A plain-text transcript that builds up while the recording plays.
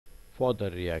For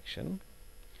the reaction,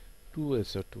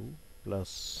 2SO2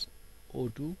 plus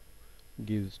O2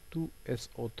 gives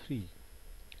 2SO3.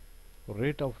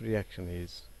 Rate of reaction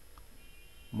is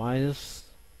minus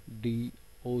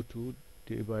dO2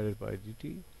 divided by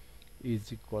dt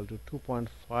is equal to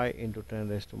 2.5 into 10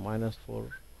 raised to minus 4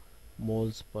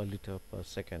 moles per liter per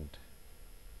second.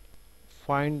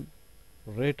 Find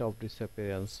rate of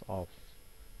disappearance of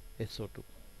SO2.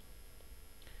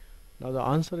 Now the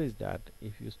answer is that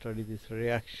if you study this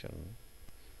reaction,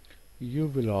 you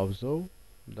will observe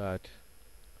that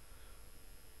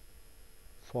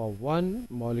for one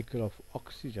molecule of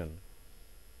oxygen,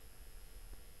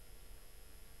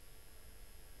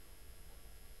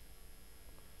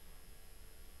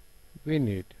 we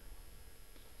need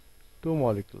 2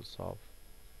 molecules of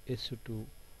SO2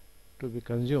 to be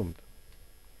consumed.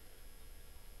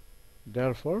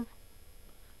 Therefore,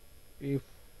 if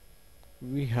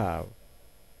we have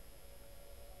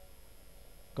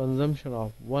consumption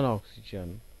of 1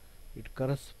 oxygen, it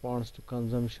corresponds to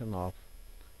consumption of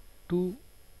 2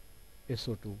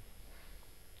 SO2.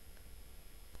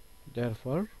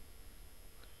 Therefore,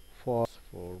 for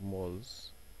 4 moles,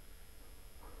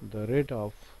 the rate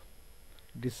of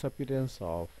disappearance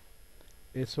of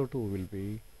SO2 will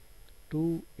be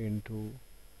 2 into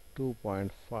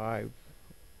 2.5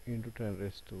 into 10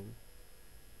 raised to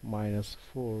minus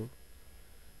 4,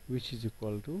 which is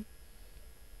equal to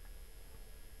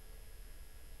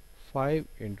 5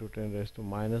 into 10 raised to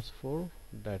minus 4.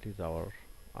 That is our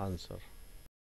answer.